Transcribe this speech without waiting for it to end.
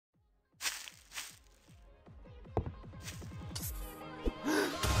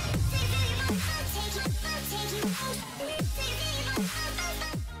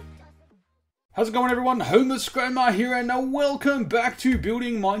How's it going, everyone? Homeless Grandma here, and welcome back to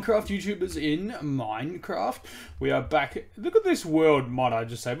Building Minecraft YouTubers in Minecraft. We are back. Look at this world, might I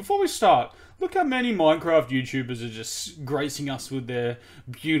just say. Before we start, look how many Minecraft YouTubers are just gracing us with their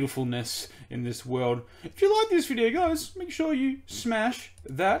beautifulness in this world. If you like this video, guys, make sure you smash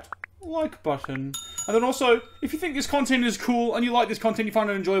that like button. And then also, if you think this content is cool and you like this content, you find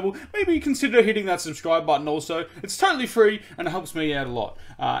it enjoyable, maybe consider hitting that subscribe button also. It's totally free and it helps me out a lot.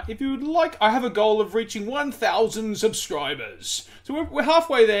 If you would like, I have a goal of reaching 1,000 subscribers. So we're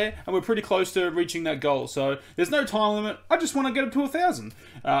halfway there and we're pretty close to reaching that goal. So there's no time limit. I just want to get it to 1,000.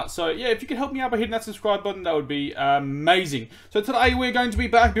 So yeah, if you could help me out by hitting that subscribe button, that would be amazing. So today we're going to be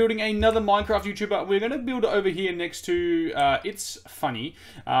back building another Minecraft YouTuber. We're going to build it over here next to It's Funny.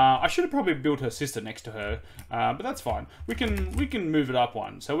 I should have probably built her sister next to her, but that's fine. We can move it up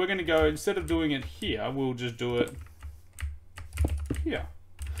one. So we're going to go, instead of doing it here, we'll just do it here.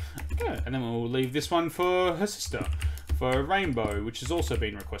 Okay, and then we'll leave this one for her sister, for Rainbow, which has also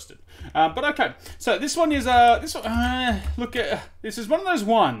been requested. But okay, so this one is look at this is one of those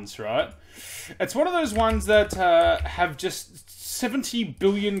ones, right? It's one of those ones that have just 70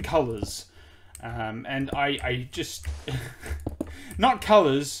 billion colors, and I just not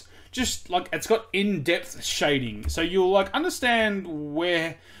colors. Just like it's got in-depth shading, so you'll like understand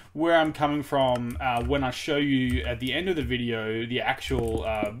where I'm coming from when I show you at the end of the video the actual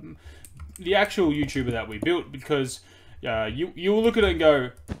YouTuber that we built, because you'll look at it and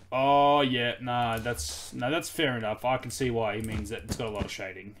go, oh yeah, that's fair enough. I can see why he means that it's got a lot of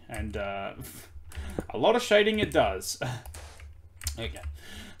shading, and a lot of shading it does. Okay.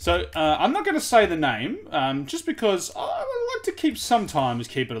 So, I'm not going to say the name, just because I like to sometimes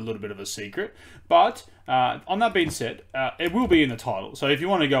keep it a little bit of a secret. But, on that being said, it will be in the title. So if you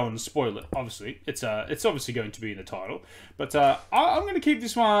want to go and spoil it, obviously, it's obviously going to be in the title. But, I'm going to keep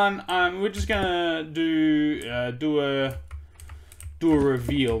this one, we're just going to do a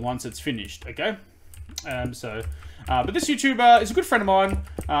reveal once it's finished, okay? But this YouTuber is a good friend of mine.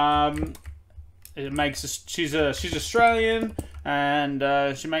 She's Australian,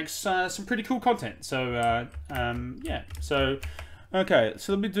 and she makes some pretty cool content. So yeah. So okay,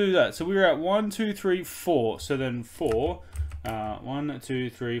 so let me do that. So we were at 1, 2, 3, 4. So then 4. 1, 2,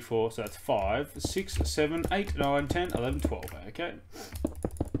 3, 4. So that's 5, 6, 7, 8, 9, 10, 11, 12. Okay.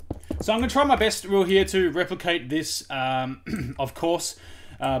 So I'm gonna try my best real here to replicate this, of course.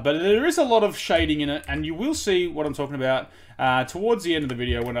 But there is a lot of shading in it, and you will see what I'm talking about towards the end of the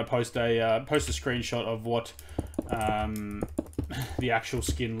video when I post a screenshot of what the actual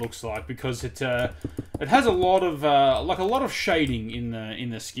skin looks like, because it has a lot of shading in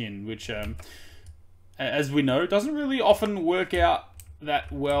the skin, which as we know doesn't really often work out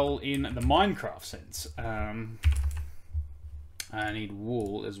that well in the Minecraft sense. I need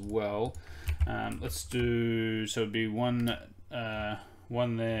wool as well. Let's do, so it'd be one there,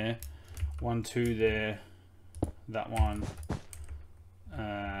 1, 2 there, that one,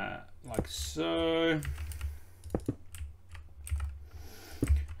 like so.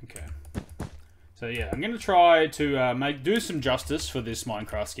 Okay. So yeah, I'm gonna try to do some justice for this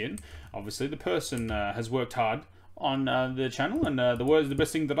Minecraft skin. Obviously, the person has worked hard on the channel, and the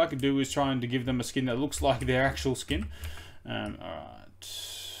best thing that I could do is trying to give them a skin that looks like their actual skin. Alright.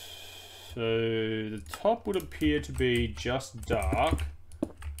 So the top would appear to be just dark,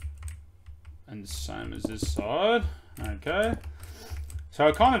 and the same as this side. Okay. So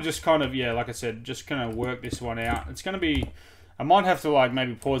I kind of, yeah, like I said, just gonna work this one out. It's gonna be, I might have to like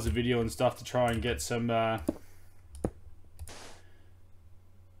maybe pause the video and stuff to try and get some better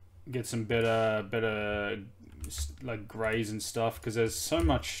like grays and stuff, because there's so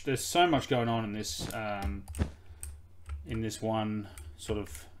much going on in this one sort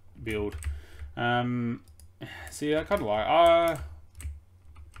of build. See, I kind of like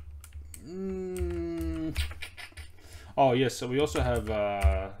oh yes, so we also have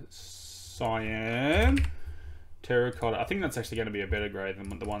cyan, terracotta. I think that's actually going to be a better grade than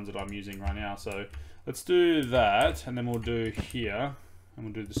the ones that I'm using right now. So let's do that, and then we'll do here, and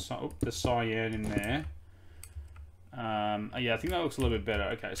we'll do the cyan in there. Yeah, I think that looks a little bit better.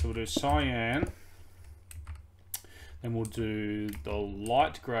 Okay, so we'll do cyan, then we'll do the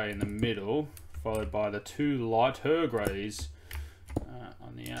light grey in the middle, followed by the 2 lighter greys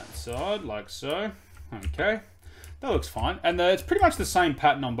on the outside, like so. Okay, that looks fine, and it's pretty much the same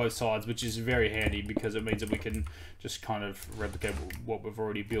pattern on both sides, which is very handy because it means that we can just kind of replicate what we've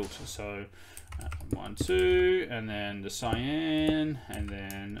already built. So 1, 2, and then the cyan, and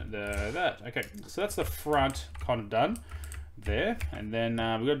then that. Okay, so that's the front kind of done there, and then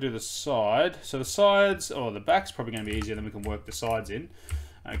we've got to do the side. So the sides, or the back's probably going to be easier, then we can work the sides in.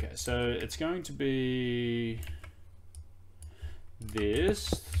 Okay, so it's going to be this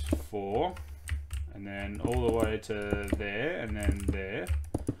 4, and then all the way to there, and then there,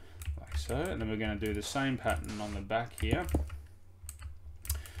 like so. And then we're going to do the same pattern on the back here,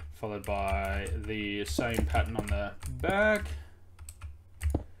 followed by the same pattern on the back,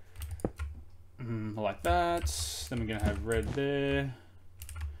 like that. Then we're going to have red there,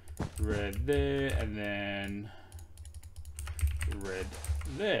 and then red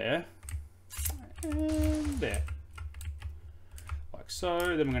there, and there. Like so.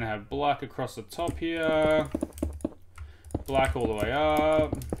 Then we're going to have black across the top here, black all the way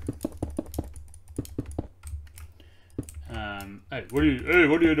up. Hey, what are you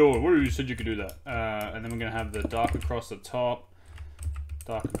doing? What are you said you could do that? And then we're going to have the dark across the top,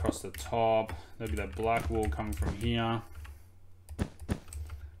 dark across the top. There'll be that black wool coming from here,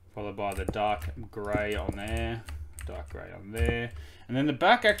 followed by the dark grey on there, dark grey on there. And then the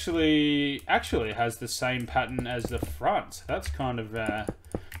back actually has the same pattern as the front. So that's kind of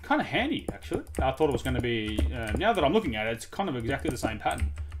handy, actually. I thought it was going to be, now that I'm looking at it, it's kind of exactly the same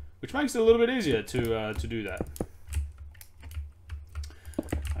pattern, which makes it a little bit easier to do that.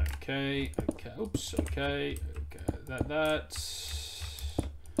 Okay, oops, okay, that,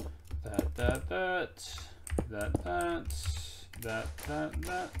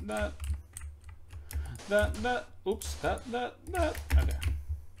 oops, that. Okay.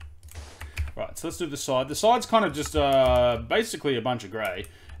 Right, so let's do the side. The side's kind of just basically a bunch of grey.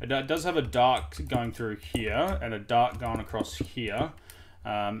 It does have a dark going through here, and a dark going across here,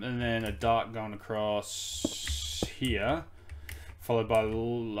 and then a dark going across here, followed by a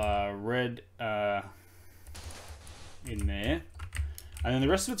little red in there. And then the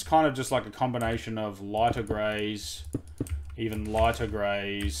rest of it's kind of just like a combination of lighter greys, even lighter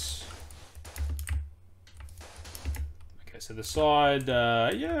greys. Okay, so the side,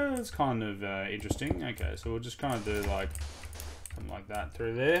 yeah, it's kind of interesting. Okay, so we'll just kind of do like something like that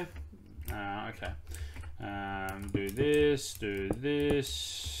through there. Okay. Do this,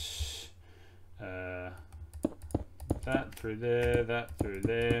 that through there, that through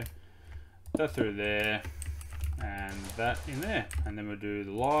there, that through there, and that in there. And then we'll do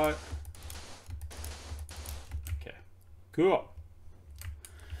the light. Okay, cool.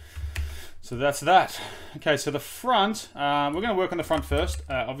 So that's that. Okay, so the front, we're going to work on the front first,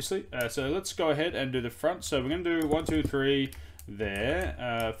 obviously. So let's go ahead and do the front. So we're going to do 1, 2, 3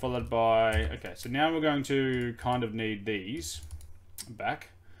 there, followed by, okay, so now we're going to kind of need these back.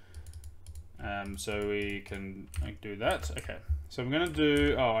 So we can do that. Okay, so I'm going to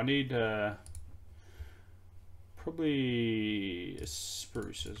do, I need probably a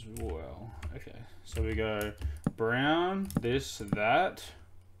spruce as well. Okay, so we go brown, this, that.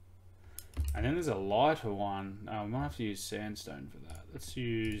 And then there's a lighter one. We might have to use sandstone for that.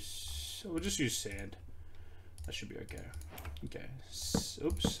 We'll just use sand. That should be okay. Okay,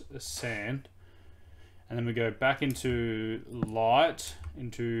 oops, sand. And then we go back into light,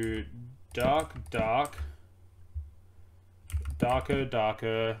 into dark, dark, darker,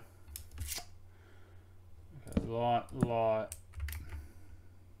 darker, okay, light, light,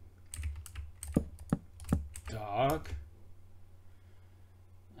 dark.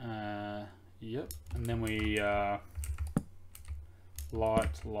 Yep, and then we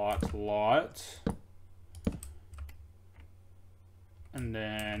light, light, light, and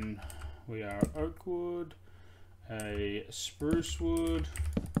then we are oak wood, a spruce wood,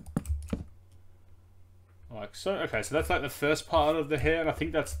 like so. Okay, so that's like the first part of the hair, and I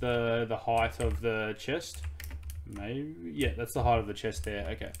think that's the height of the chest. Maybe, yeah, that's the height of the chest there.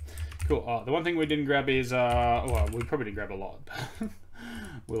 Okay, cool. The one thing we didn't grab is well, we probably didn't grab a lot.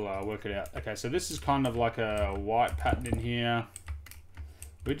 We'll work it out. Okay, so this is kind of like a white pattern in here.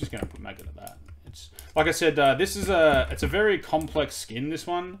 We're just going to make it of that. It's like I said, this is it's a very complex skin, this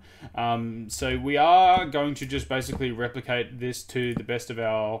one. So we are going to just basically replicate this to the best of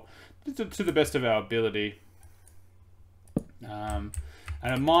our ability. And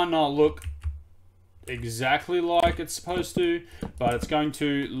it might not look exactly like it's supposed to, but it's going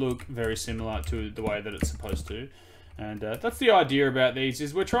to look very similar to the way that it's supposed to. And that's the idea about these,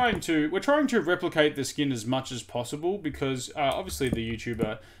 is we're trying to replicate the skin as much as possible, because obviously the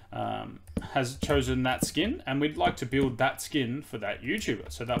YouTuber has chosen that skin, and we'd like to build that skin for that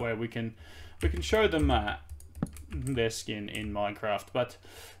YouTuber, so that way we can show them their skin in Minecraft. But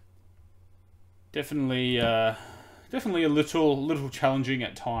definitely a little challenging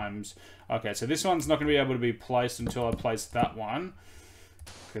at times. Okay, so this one's not going to be able to be placed until I place that one,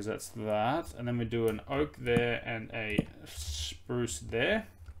 because that's that. And then we do an oak there and a spruce there.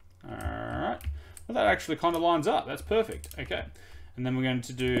 Alright. Well, that actually kind of lines up. That's perfect. Okay. And And then we're going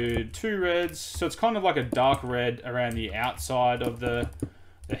to do 2 reds. So it's kind of like a dark red around the outside of the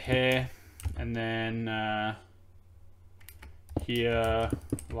hair. And then here,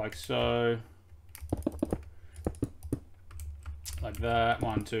 like so. Like that.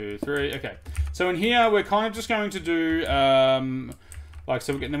 1, 2, 3. Okay. So in here, we're kind of just going to do, like,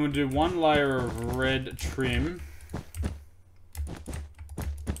 so then we'll do 1 layer of red trim.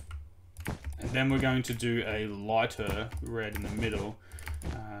 And then we're going to do a lighter red in the middle.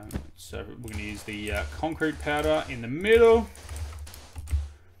 So we're going to use the concrete powder in the middle.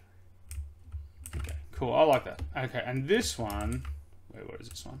 Okay, cool. I like that. Okay, and this one, wait, what is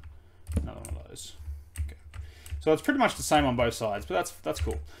this one? Another one of those. Okay, so it's pretty much the same on both sides, but that's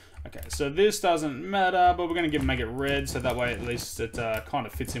cool. Okay, so this doesn't matter, but we're going to make it red, so that way at least it kind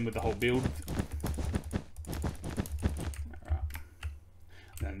of fits in with the whole build. Alright.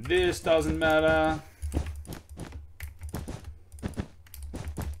 Then this doesn't matter.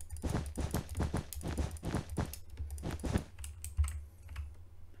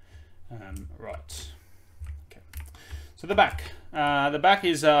 Right. Okay. So the back. The back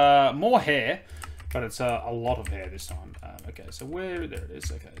is more hair, but it's a lot of hair this time. Okay, so there it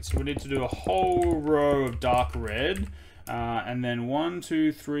is. Okay, so we need to do a whole row of dark red, and then 1,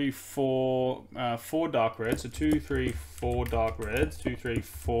 2, 3, 4, 4 dark reds. So 2, 3, 4 dark reds. 2, 3,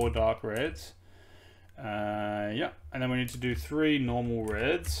 4 dark reds. Yeah, and then we need to do 3 normal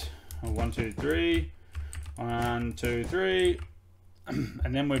reds. 1, 2, 3. 1, 2, 3.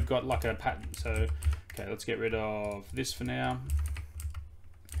 And then we've got like a pattern. So, okay, let's get rid of this for now.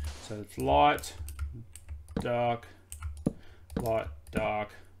 So it's light, dark, light,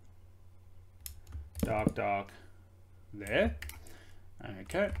 dark, dark, dark, there.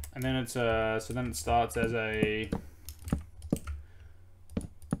 Okay, and then it's so then it starts as a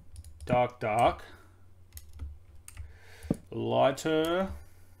dark, dark, lighter,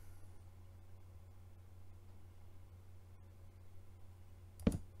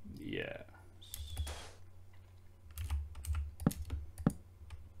 yeah,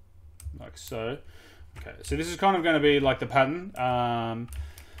 like so. Okay, so this is kind of going to be like the pattern.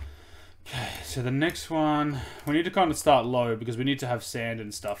 Okay, so the next one, we need to kind of start low because we need to have sand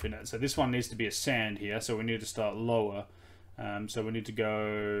and stuff in it. So this one needs to be a sand here, so we need to start lower. So we need to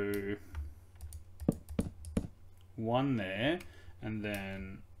go 1 there, and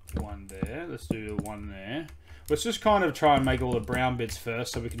then 1 there. Let's do 1 there. Let's just kind of try and make all the brown bits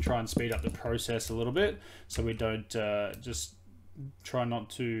first so we can try and speed up the process a little bit. So we don't just try not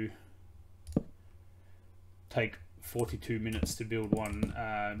to take 42 minutes to build one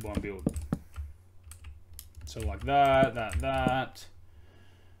build. So like that.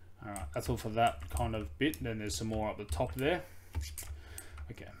 All right, that's all for that kind of bit. Then there's some more up the top there.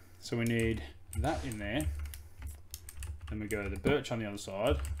 Okay, so we need that in there. Then we go to the birch on the other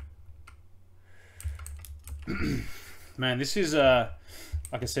side. Man, this is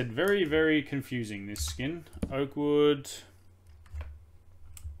like I said, very, very confusing, this skin. Oak wood.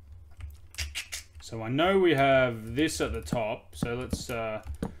 So I know we have this at the top, so let's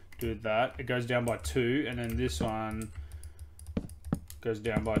do that. It goes down by 2, and then this one goes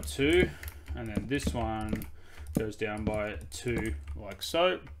down by 2, and then this one goes down by 2, like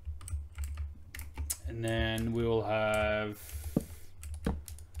so. And then we'll have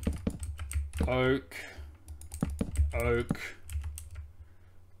oak, oak,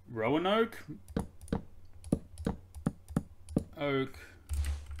 Roanoke, oak,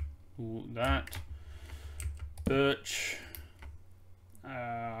 ooh, that, birch,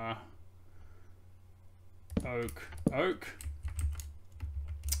 oak, oak. Okay.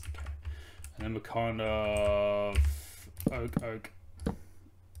 And then we're kind of oak, oak,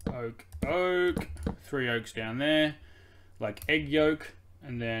 oak, oak. 3 oaks down there, like egg yolk,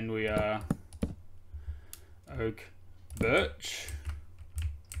 and then we are oak, birch.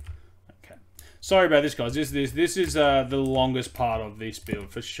 Okay, sorry about this, guys. This is the longest part of this build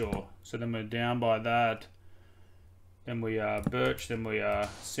for sure. So then we're down by that. Then we are birch. Then we are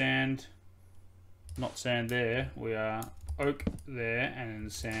sand. Not sand there. We are oak there and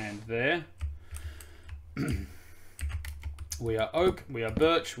sand there. We are oak, we are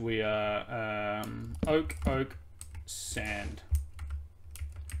birch, we are oak, oak, sand.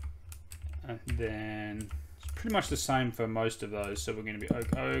 And then it's pretty much the same for most of those. So we're going to be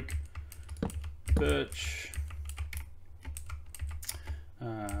oak, oak, birch,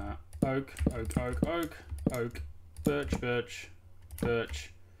 oak, oak, oak, oak, oak, birch, birch,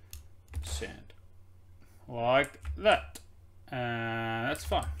 birch, sand. Like that. That's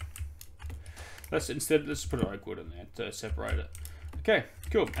fine. Let's put oak wood in there to separate it. Okay,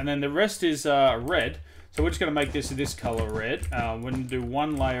 cool. And then the rest is red. So we're just going to make this color red. We're going to do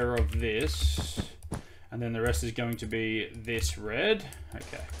one layer of this. And then the rest is going to be this red.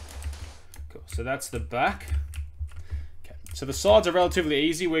 Okay, cool. So that's the back. Okay, so the sides are relatively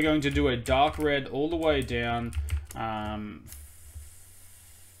easy. We're going to do a dark red all the way down.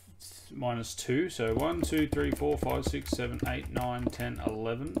 -2. So 1, 2, 3, 4, 5, 6, 7, 8, 9, 10,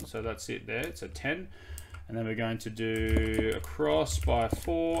 11. So that's it there. It's a 10. And then we're going to do across by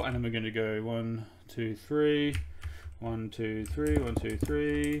 4. And then we're going to go 1, 2, 3. 1, 2, 3. 1, 2,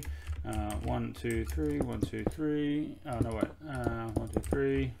 3. 1, 2, 3. 1, 2, 3. Oh, no, wait. 1, 2,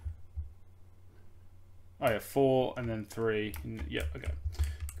 3. Oh, yeah, 4 and then 3. Yep, okay.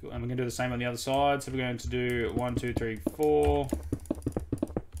 Cool. And we're going to do the same on the other side. So we're going to do 1, 2, 3, 4.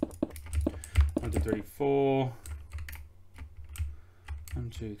 1, 2, 3, 4. 1,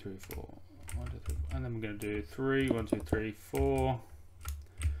 2, 3, 4. 1, 2, 3. And then we're going to do 3. 1, 2, 3, 4.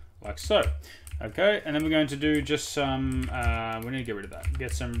 Like so. Okay, and then we're going to do just some, we need to get rid of that.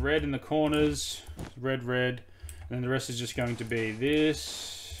 Get some red in the corners, red, red, and then the rest is just going to be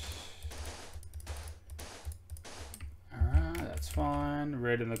this. Alright, that's fine.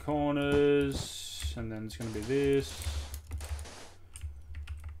 Red in the corners, and then it's going to be this.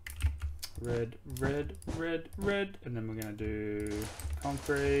 Red, red, red, red, and then we're going to do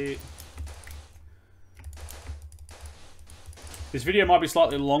concrete. This video might be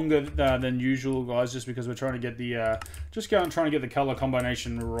slightly longer than usual, guys, just because we're trying to get the trying to get the color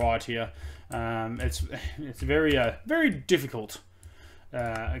combination right here. It's very very difficult.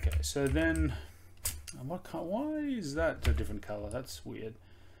 Okay, so then why is that a different color? That's weird.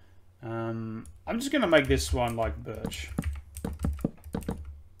 I'm just gonna make this one like birch.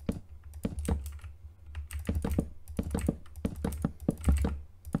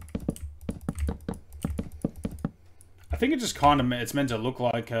 I think it just kind of, it's meant to look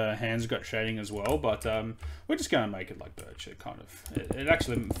like hands got shading as well, but we're just going to make it like birch. It kind of, it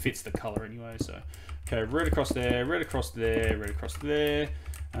actually fits the color anyway. So, okay, red across there, red across there, red across there.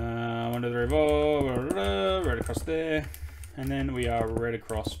 1, 2, 3, 4, red across there, and then we are red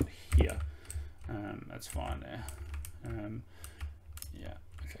across here. That's fine there. Yeah,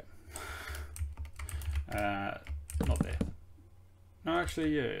 okay. Not there. No,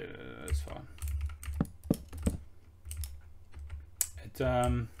 actually, yeah, that's fine.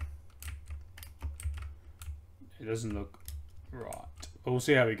 It doesn't look right. We'll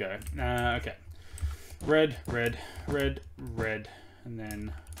see how we go. Okay. Red, red, red, red, and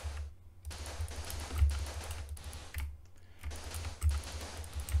then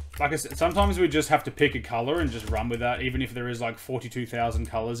like I said, sometimes we just have to pick a color and just run with that, even if there is like 42,000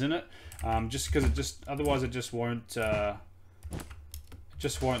 colors in it. Just because otherwise it just won't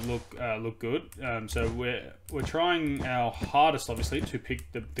look good. So we're trying our hardest, obviously, to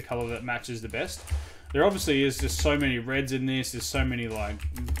pick the color that matches the best. There obviously is just so many reds in this. There's so many like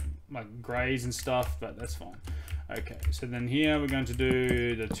grays and stuff, but that's fine. Okay, so then here we're going to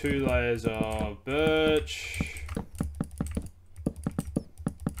do the 2 layers of birch.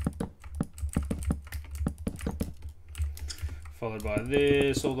 Followed by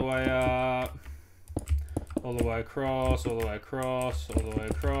this all the way up. All the way across, all the way across, all the way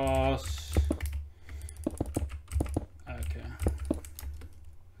across. Okay.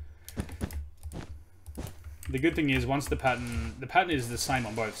 The good thing is once the pattern is the same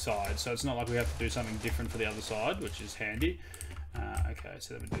on both sides, so it's not like we have to do something different for the other side, which is handy. Okay,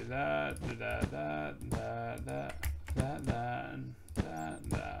 so then we do that,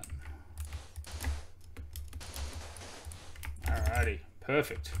 that. Alrighty,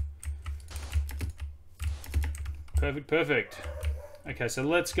 perfect. Perfect. Okay, so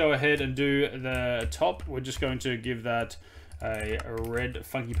let's go ahead and do the top. We're just going to give that a red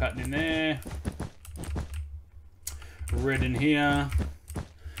funky pattern in there. Red in here.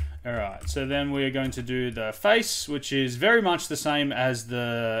 Alright, so then we're going to do the face, which is very much the same as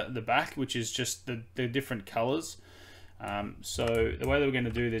the back, which is just the different colors. So the way that we're going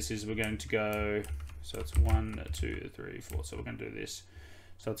to do this is we're going to go, so it's 1, 2, 3, 4. So we're going to do this.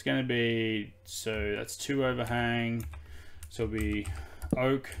 So it's going to be, so that's 2 overhang. So it'll be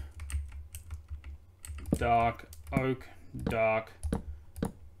oak, dark, oak, dark,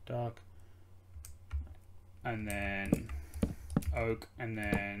 dark, and then oak, and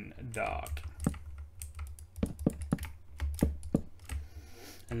then dark.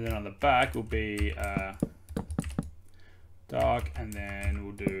 And then on the back will be dark, and then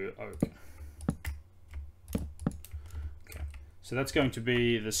we'll do oak. So that's going to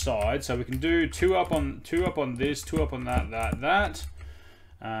be the side. So we can do 2 up on this, 2 up on that.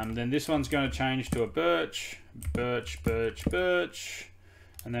 Then this one's going to change to a birch, birch, birch, birch.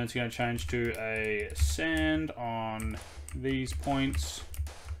 And then it's going to change to a sand on these points.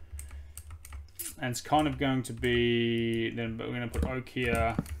 And it's kind of going to be, then we're going to put oak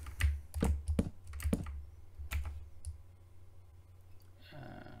here.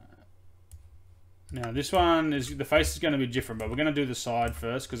 Now this one is, the face is going to be different, but we're going to do the side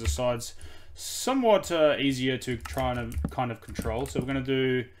first because the side's somewhat easier to try and kind of control. So we're going to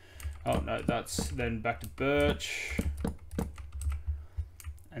do, oh no, that's then back to birch.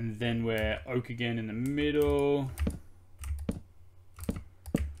 And then we're oak again in the middle.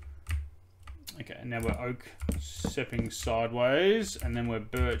 Okay, and now we're oak stepping sideways, and then we're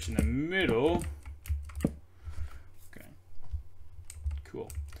birch in the middle. Okay,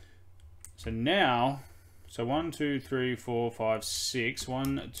 cool. So now, so 1, 2, 3, 4, 5, 6.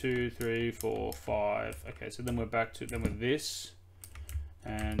 1, 2, 3, 4, 5. Okay, so then we're back to, then with this,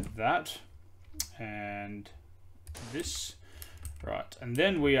 and that, and this. Right, and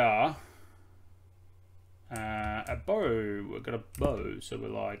then we are a bow. We've got a bow, so we're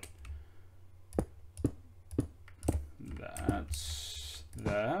like that.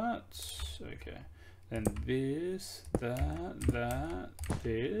 Okay. Then this, that,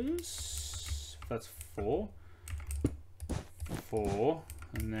 this. That's 4. 4,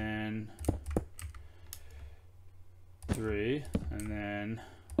 and then 3, and then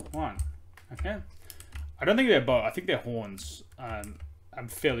 1. Okay. I don't think they're bow. I think they're horns. I'm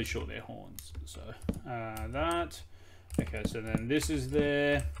fairly sure they're horns. So that. Okay, so then this is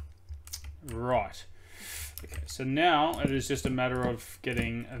there. Right. Okay, so now it is just a matter of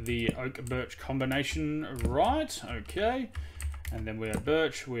getting the oak birch combination right. Okay, and then we are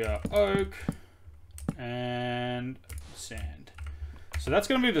birch, we are oak, and sand. So that's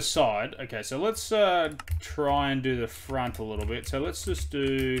going to be the side. Okay, so let's try and do the front a little bit. So let's just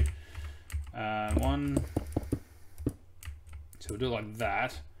do 1. So we'll do it like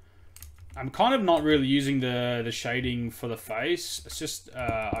that. I'm kind of not really using the shading for the face. It's just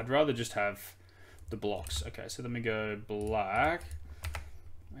I'd rather just have the blocks. Okay, so then we go black.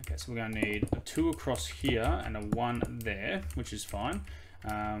 Okay, so we're going to need a 2 across here and a 1 there, which is fine.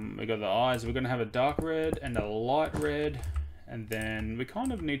 We got the eyes. We're going to have a dark red and a light red, and then we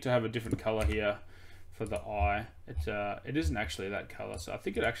kind of need to have a different color here for the eye. It isn't actually that color, so I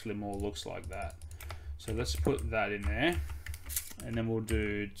think it actually more looks like that. So let's put that in there, and then we'll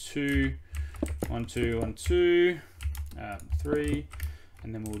do 2, 1, 2, 1, 2, 3.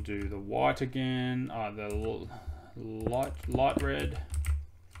 And then we'll do the white again, the light red.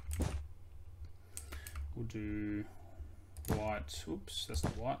 We'll do white, oops, that's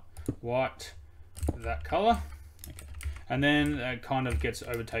not white. White, that color. Okay. And then it kind of gets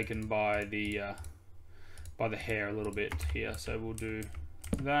overtaken by the hair a little bit here. So we'll do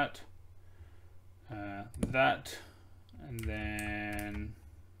that, that, and then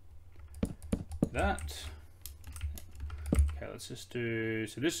that. Okay, let's just do,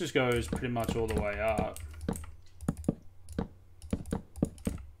 so this just goes pretty much all the way up.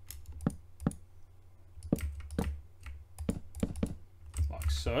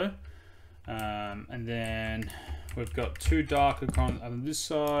 Like so. And then we've got 2 dark on this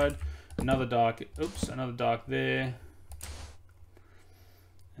side, another dark, oops, another dark there.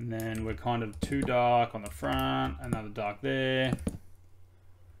 And then we're kind of 2 dark on the front, another dark there.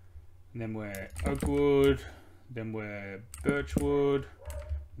 And then we're oak wood. Then we're birchwood,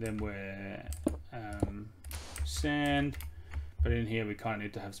 then we're sand, but in here we kind of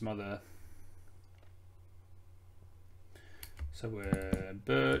need to have some other, so we're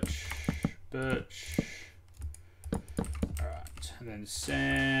birch, alright, and then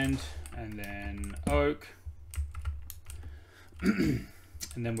sand, and then oak, and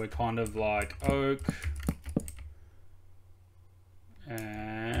then we're kind of like oak,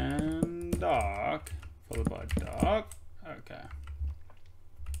 and dark, followed by dark. Okay,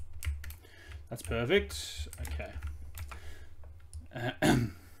 that's perfect. Okay,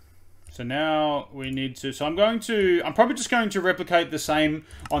 so now we need to, so I'm probably just going to replicate the same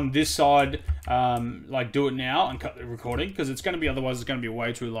on this side, like do it now and cut the recording, because it's going to be, otherwise it's going to be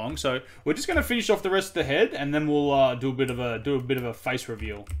way too long. So we're just going to finish off the rest of the head, and then we'll do a bit of a face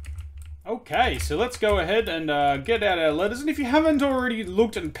reveal. Okay, so let's go ahead and get out our letters. And if you haven't already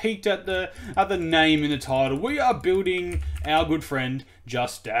looked and peeked at the name in the title, we are building our good friend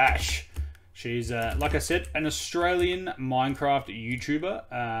JustDash. She's, like I said, an Australian Minecraft YouTuber,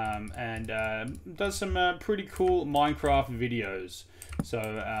 and does some pretty cool Minecraft videos. So,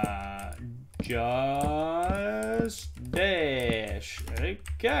 JustDash.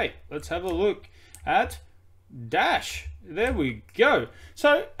 Okay, let's have a look at Dash. There we go.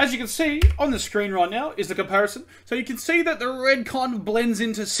 So, as you can see on the screen right now is the comparison. So you can see that the red kind of blends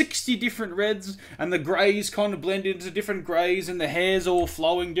into 60 different reds, and the greys kind of blend into different greys, and the hair's all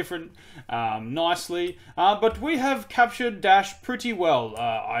flowing different nicely. But we have captured Dash pretty well,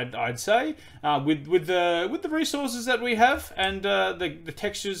 I'd say, with the resources that we have, and the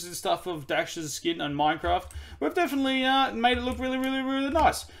textures and stuff of Dash's skin and Minecraft. We've definitely made it look really, really, really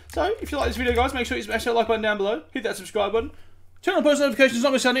nice. So, if you like this video, guys, make sure you smash that like button down below, hit that subscribe button, turn on post notifications,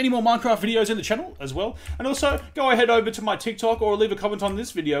 not miss out on any more Minecraft videos in the channel as well. And also, go ahead over to my TikTok or leave a comment on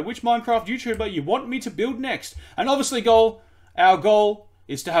this video, which Minecraft YouTuber you want me to build next. And obviously, our goal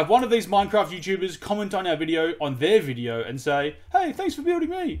is to have one of these Minecraft YouTubers comment on our video, on their video, and say, hey, thanks for building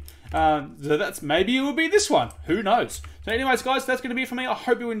me. So that's, maybe it will be this one. Who knows? So anyways, guys, that's going to be it for me. I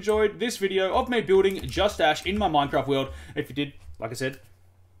hope you enjoyed this video of me building JustDash in my Minecraft world. If you did, like I said,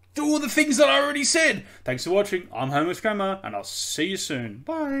 do all the things that I already said. Thanks for watching. I'm Homeless Grandma, and I'll see you soon.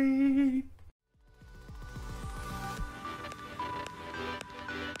 Bye.